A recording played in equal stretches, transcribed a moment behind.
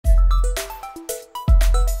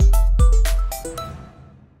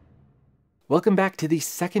Welcome back to the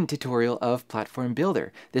second tutorial of Platform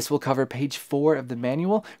Builder. This will cover page 4 of the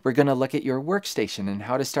manual. We're going to look at your workstation and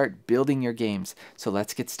how to start building your games. So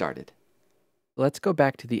let's get started. Let's go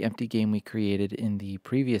back to the empty game we created in the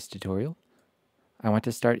previous tutorial. I want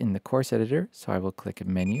to start in the course editor, so I will click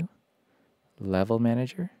Menu, Level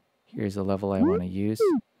Manager. Here's a level I want to use.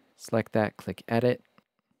 Select that, click Edit,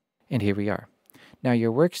 and here we are. Now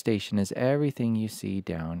your workstation is everything you see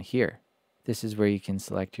down here. This is where you can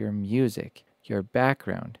select your music, your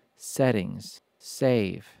background, settings,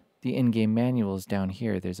 save. The in-game manual is down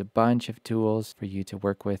here. There's a bunch of tools for you to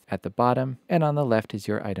work with at the bottom, and on the left is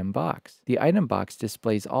your item box. The item box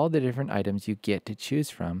displays all the different items you get to choose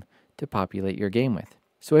from to populate your game with.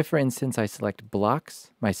 So if, for instance, I select blocks,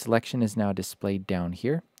 my selection is now displayed down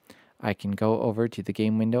here. I can go over to the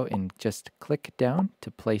game window and just click down to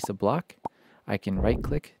place a block. I can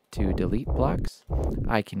right-click to delete blocks.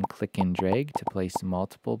 I can click and drag to place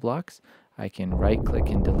multiple blocks. I can right-click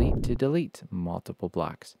and delete to delete multiple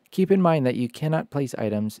blocks. Keep in mind that you cannot place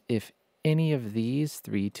items if any of these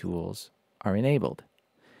 3 tools are enabled.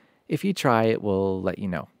 If you try, it will let you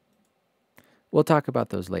know. We'll talk about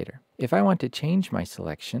those later. If I want to change my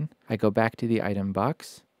selection, I go back to the item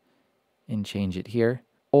box and change it here,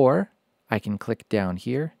 or I can click down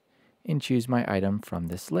here and choose my item from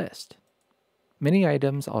this list. Many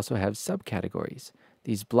items also have subcategories.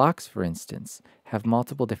 These blocks, for instance, have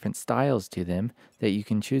multiple different styles to them that you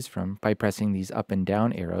can choose from by pressing these up and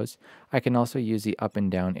down arrows. I can also use the up and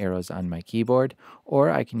down arrows on my keyboard, or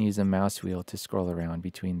I can use a mouse wheel to scroll around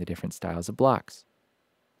between the different styles of blocks.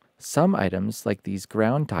 Some items, like these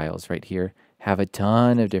ground tiles right here, have a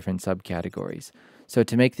ton of different subcategories. So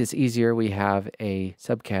to make this easier, we have a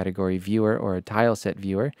subcategory viewer or a tile set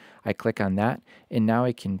viewer. I click on that, and now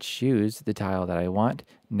I can choose the tile that I want.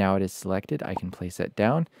 Now it is selected. I can place it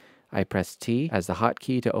down. I press T as the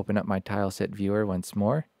hotkey to open up my tile set viewer once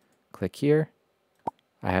more. Click here.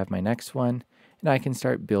 I have my next one, and I can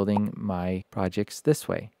start building my projects this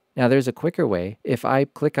way. Now there's a quicker way. If I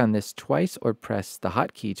click on this twice or press the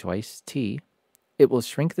hotkey twice, T, it will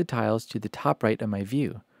shrink the tiles to the top right of my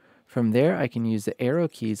view. From there, I can use the arrow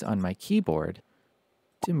keys on my keyboard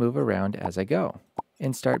to move around as I go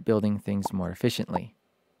and start building things more efficiently.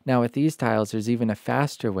 Now with these tiles, there's even a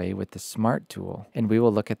faster way with the Smart tool, and we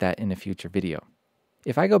will look at that in a future video.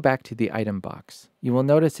 If I go back to the item box, you will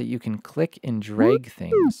notice that you can click and drag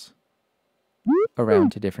things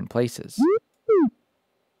around to different places.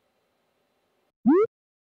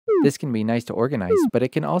 This can be nice to organize, but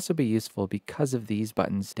it can also be useful because of these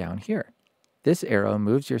buttons down here. This arrow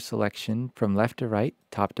moves your selection from left to right,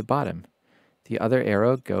 top to bottom. The other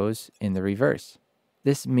arrow goes in the reverse.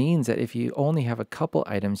 This means that if you only have a couple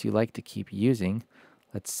items you like to keep using,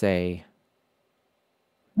 let's say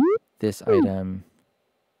this item,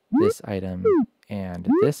 and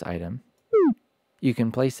this item, you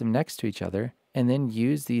can place them next to each other and then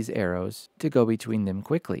use these arrows to go between them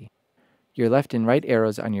quickly. Your left and right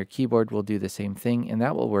arrows on your keyboard will do the same thing, and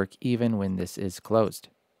that will work even when this is closed.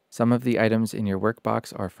 Some of the items in your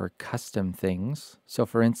workbox are for custom things. So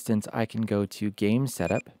for instance, I can go to Game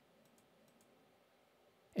Setup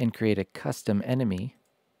and create a custom enemy.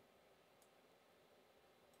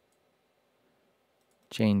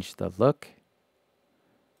 Change the look,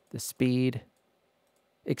 the speed,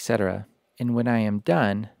 etc. And when I am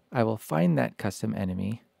done, I will find that custom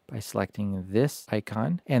enemy by selecting this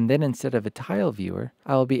icon. And then instead of a tile viewer,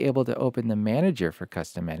 I will be able to open the manager for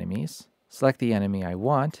custom enemies. Select the enemy I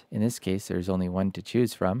want. In this case, there's only one to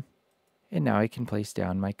choose from. And now I can place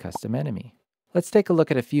down my custom enemy. Let's take a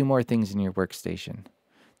look at a few more things in your workstation.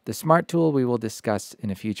 The Smart tool we will discuss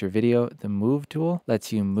in a future video. The Move tool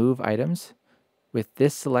lets you move items. With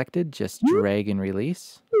this selected, just drag and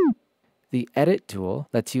release. The Edit tool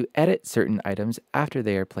lets you edit certain items after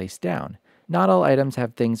they are placed down. Not all items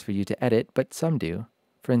have things for you to edit, but some do.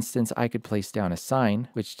 For instance, I could place down a sign,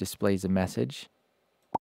 which displays a message.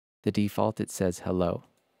 The default, it says hello.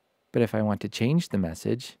 But if I want to change the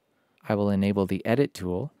message, I will enable the Edit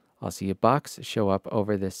tool. I'll see a box show up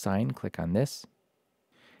over this sign. Click on this.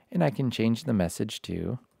 And I can change the message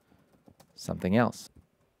to something else.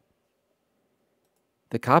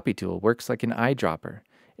 The Copy tool works like an eyedropper.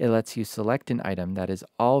 It lets you select an item that is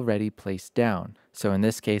already placed down. So in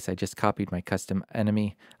this case, I just copied my custom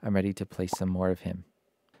enemy. I'm ready to place some more of him.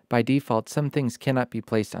 By default, some things cannot be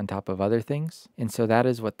placed on top of other things, and so that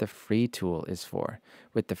is what the Free tool is for.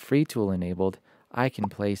 With the Free tool enabled, I can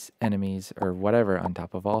place enemies or whatever on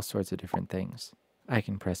top of all sorts of different things. I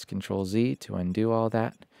can press Ctrl Z to undo all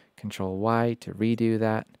that, Ctrl Y to redo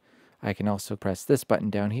that. I can also press this button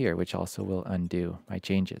down here, which also will undo my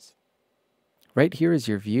changes. Right here is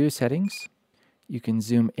your view settings. You can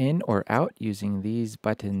zoom in or out using these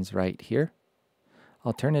buttons right here.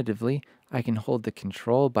 Alternatively, I can hold the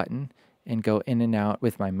control button and go in and out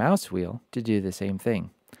with my mouse wheel to do the same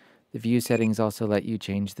thing. The view settings also let you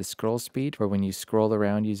change the scroll speed for when you scroll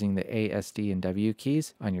around using the A, S, D, and W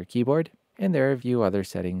keys on your keyboard, and there are a few other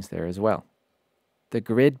settings there as well. The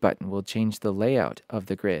grid button will change the layout of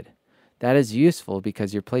the grid. That is useful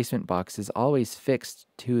because your placement box is always fixed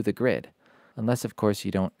to the grid, unless of course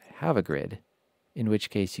you don't have a grid, in which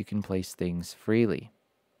case you can place things freely.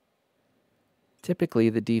 Typically,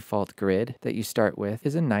 the default grid that you start with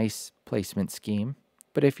is a nice placement scheme,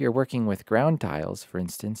 but if you're working with ground tiles, for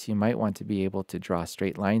instance, you might want to be able to draw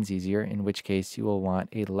straight lines easier, in which case you will want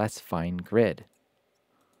a less fine grid.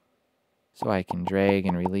 So I can drag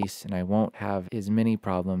and release, and I won't have as many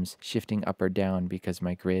problems shifting up or down because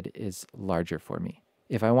my grid is larger for me.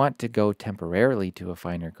 If I want to go temporarily to a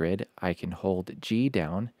finer grid, I can hold G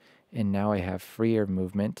down, and now I have freer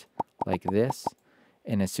movement like this.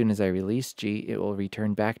 And as soon as I release G, it will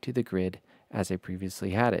return back to the grid as I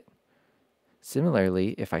previously had it.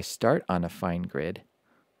 Similarly, if I start on a fine grid,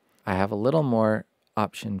 I have a little more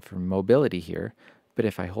option for mobility here, but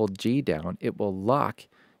if I hold G down, it will lock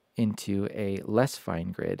into a less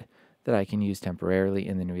fine grid that I can use temporarily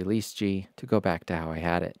and then release G to go back to how I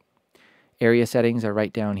had it. Area settings are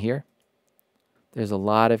right down here. There's a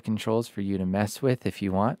lot of controls for you to mess with if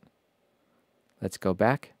you want. Let's go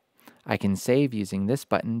back. I can save using this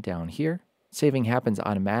button down here. Saving happens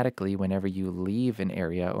automatically whenever you leave an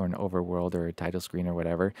area or an overworld or a title screen or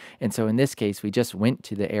whatever. And so in this case, we just went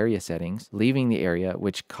to the area settings, leaving the area,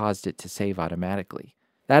 which caused it to save automatically.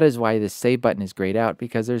 That is why this save button is grayed out,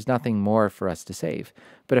 because there's nothing more for us to save.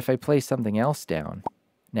 But if I place something else down,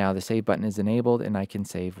 now the save button is enabled and I can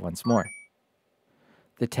save once more.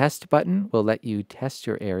 The test button will let you test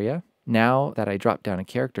your area. Now that I drop down a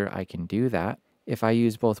character, I can do that. If I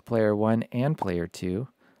use both player 1 and player 2,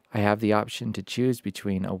 I have the option to choose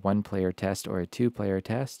between a 1-player test or a 2-player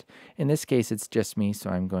test. In this case, it's just me, so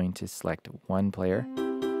I'm going to select 1 player,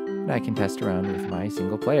 and I can test around with my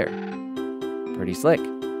single player. Pretty slick.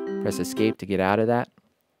 Press escape to get out of that.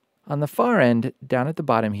 On the far end, down at the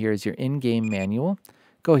bottom here is your in-game manual.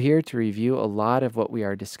 Go here to review a lot of what we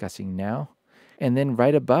are discussing now. And then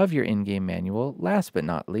right above your in-game manual, last but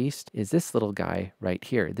not least, is this little guy right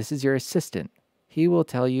here. This is your assistant. He will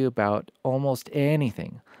tell you about almost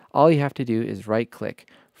anything. All you have to do is right-click.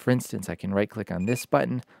 For instance, I can right-click on this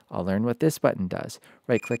button. I'll learn what this button does.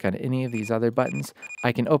 Right-click on any of these other buttons.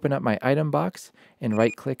 I can open up my item box and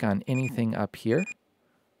right-click on anything up here.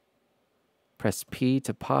 Press P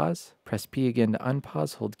to pause. Press P again to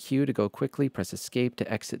unpause. Hold Q to go quickly. Press escape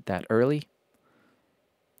to exit that early.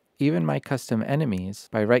 Even my custom enemies,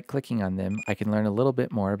 by right-clicking on them, I can learn a little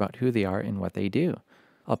bit more about who they are and what they do.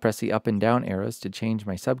 I'll press the up and down arrows to change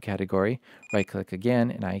my subcategory, right-click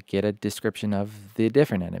again, and I get a description of the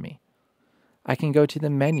different enemy. I can go to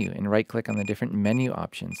the menu and right-click on the different menu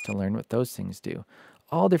options to learn what those things do.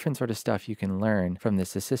 All different sort of stuff you can learn from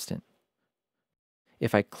this assistant.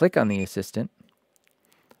 If I click on the assistant,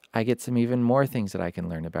 I get some even more things that I can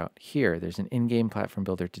learn about. Here, there's an in-game platform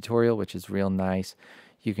builder tutorial, which is real nice.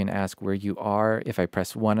 You can ask where you are. If I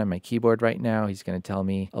press 1 on my keyboard right now, he's going to tell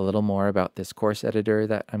me a little more about this course editor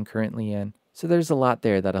that I'm currently in. So there's a lot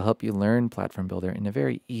there that'll help you learn Platform Builder in a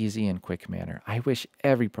very easy and quick manner. I wish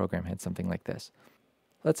every program had something like this.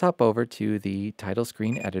 Let's hop over to the title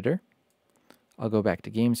screen editor. I'll go back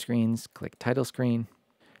to game screens, click title screen.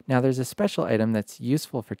 Now there's a special item that's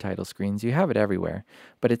useful for title screens. You have it everywhere,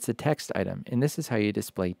 but it's a text item, and this is how you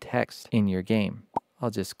display text in your game. I'll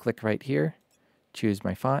just click right here, choose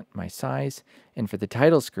my font, my size, and for the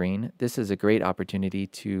title screen, this is a great opportunity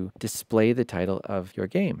to display the title of your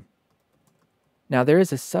game. Now there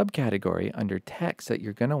is a subcategory under text that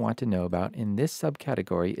you're going to want to know about, and this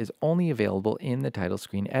subcategory is only available in the title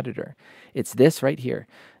screen editor. It's this right here.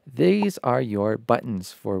 These are your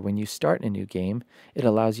buttons for when you start a new game. It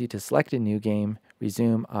allows you to select a new game,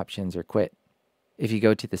 resume, options, or quit. If you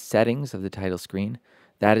go to the settings of the title screen,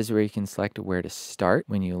 that is where you can select where to start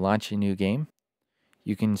when you launch a new game.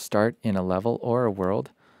 You can start in a level or a world.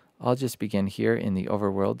 I'll just begin here in the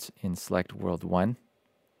overworlds and select World 1.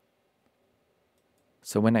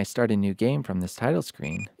 So when I start a new game from this title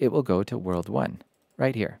screen, it will go to World 1,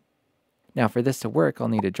 right here. Now for this to work, I'll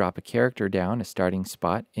need to drop a character down a starting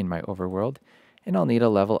spot in my overworld, and I'll need a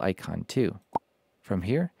level icon too. From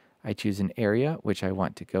here, I choose an area which I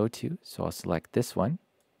want to go to, so I'll select this one.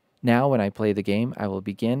 Now when I play the game, I will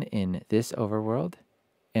begin in this overworld,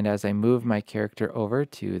 and as I move my character over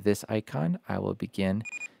to this icon, I will begin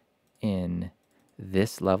in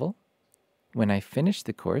this level. When I finish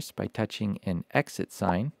the course by touching an exit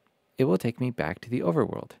sign, it will take me back to the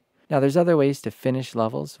overworld. Now there's other ways to finish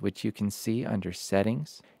levels, which you can see under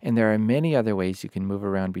settings, and there are many other ways you can move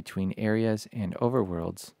around between areas and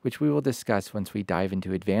overworlds, which we will discuss once we dive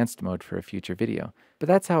into advanced mode for a future video. But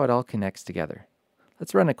that's how it all connects together.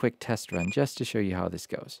 Let's run a quick test run just to show you how this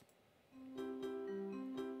goes.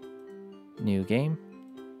 New game.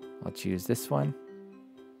 I'll choose this one.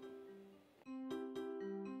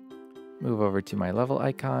 Move over to my level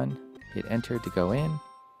icon, hit enter to go in.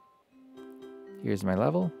 Here's my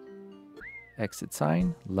level. Exit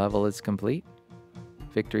sign, level is complete.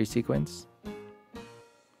 Victory sequence.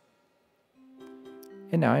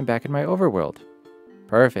 And now I'm back in my overworld.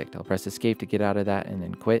 Perfect, I'll press escape to get out of that and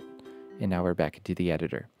then quit. And now we're back into the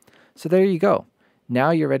editor. So there you go.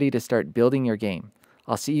 Now you're ready to start building your game.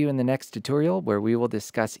 I'll see you in the next tutorial where we will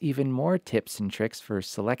discuss even more tips and tricks for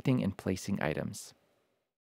selecting and placing items.